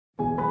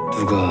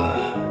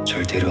누가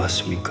절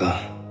데려왔습니까?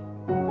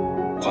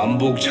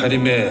 관복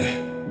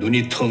차림에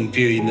눈이 텅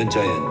비어 있는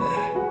자였네.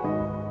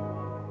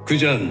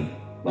 그전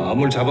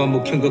마음을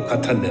잡아먹힌 것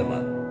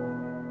같았네만.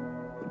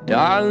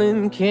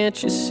 Darling, can't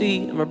you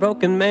see I'm a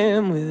broken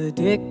man with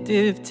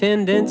addictive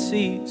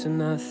tendencies,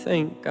 and I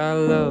think I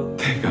love.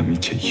 내가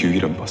미쳐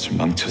유일한 벗을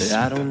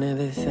망쳤습니다.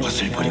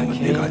 벗을 버린 건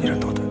내가 아니라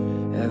너다.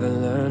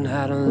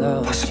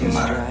 벗은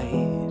말아.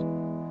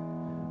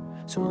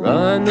 So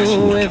run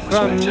away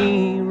from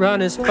me,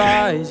 run as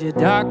far as your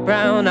dark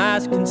brown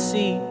eyes can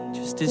see.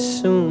 Just as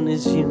soon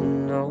as you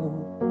know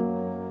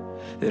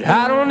that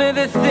I don't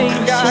ever think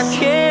I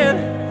can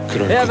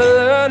ever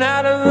learn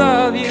how to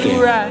love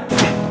you right.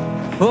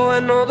 Oh, I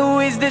know the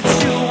ways that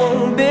you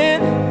won't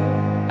bend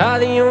are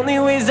the only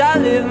ways I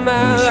live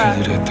my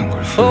life.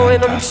 Oh,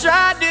 and I'm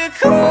trying to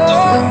cope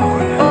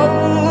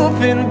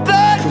open,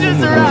 but just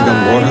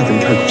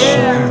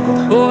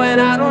right. Oh, and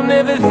I don't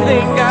ever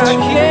think I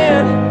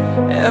can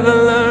ever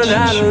learn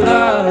how to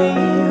love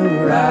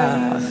you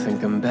right. I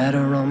think I'm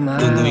better on my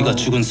own. 너희가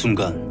죽은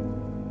순간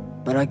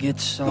But I get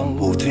so 넌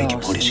모두에게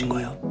버려진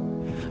거야.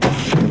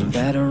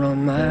 better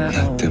on my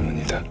나 own.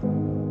 때문이다.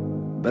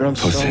 But I'm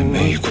so 벗에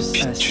매이고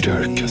빗줄에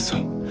얽혀서.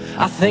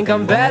 I think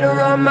I'm better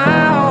on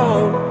my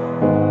own,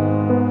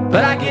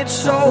 but I get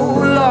so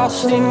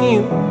lost in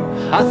you.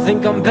 I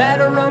think I'm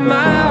better on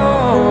my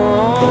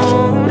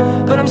own,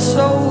 but I'm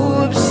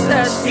so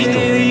obsessed with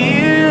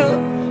you.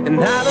 And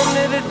I don't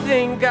ever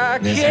think I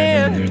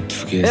can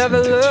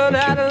ever learn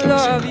how to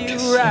love you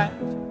right.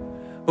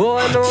 Oh,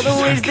 I know the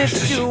ways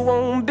that you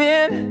won't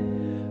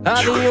bend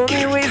are the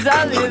only ways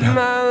I live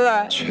my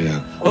life.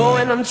 Oh,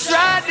 and I'm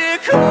trying to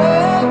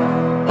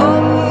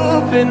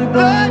open,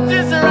 but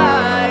just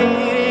right,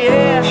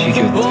 yeah.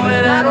 Oh,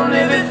 and I don't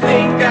ever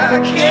think I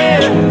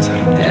can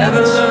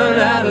ever learn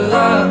how to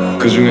love you.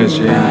 그 중에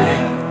제일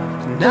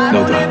And I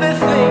don't ever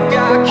think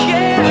I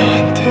can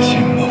나한테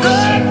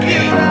뒷모습을 비.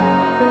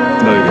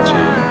 너에게 제일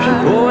비.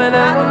 Oh, and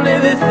I don't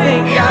ever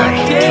think I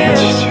can